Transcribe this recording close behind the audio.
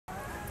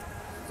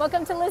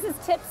Welcome to Liz's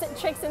Tips,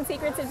 Tricks, and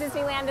Secrets of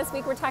Disneyland. This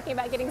week we're talking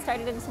about getting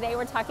started, and today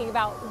we're talking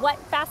about what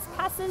fast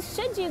passes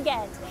should you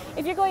get.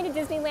 If you're going to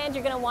Disneyland,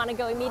 you're going to want to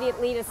go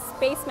immediately to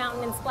Space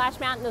Mountain and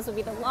Splash Mountain. Those will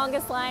be the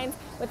longest lines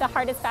with the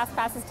hardest fast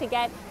passes to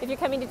get. If you're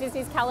coming to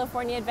Disney's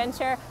California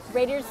Adventure,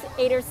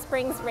 Radiator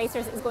Springs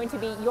Racers is going to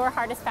be your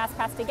hardest fast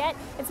pass to get.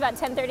 It's about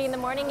 10:30 in the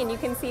morning, and you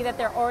can see that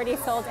they're already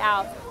sold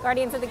out.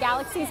 Guardians of the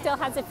Galaxy still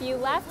has a few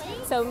left,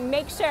 so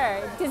make sure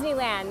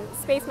Disneyland,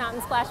 Space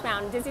Mountain, Splash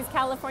Mountain, Disney's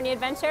California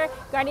Adventure,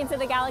 Guardians of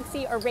the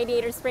Galaxy, or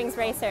Radiator Springs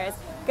Racers.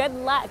 Good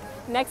luck.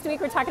 Next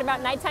week we're talking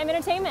about nighttime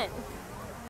entertainment.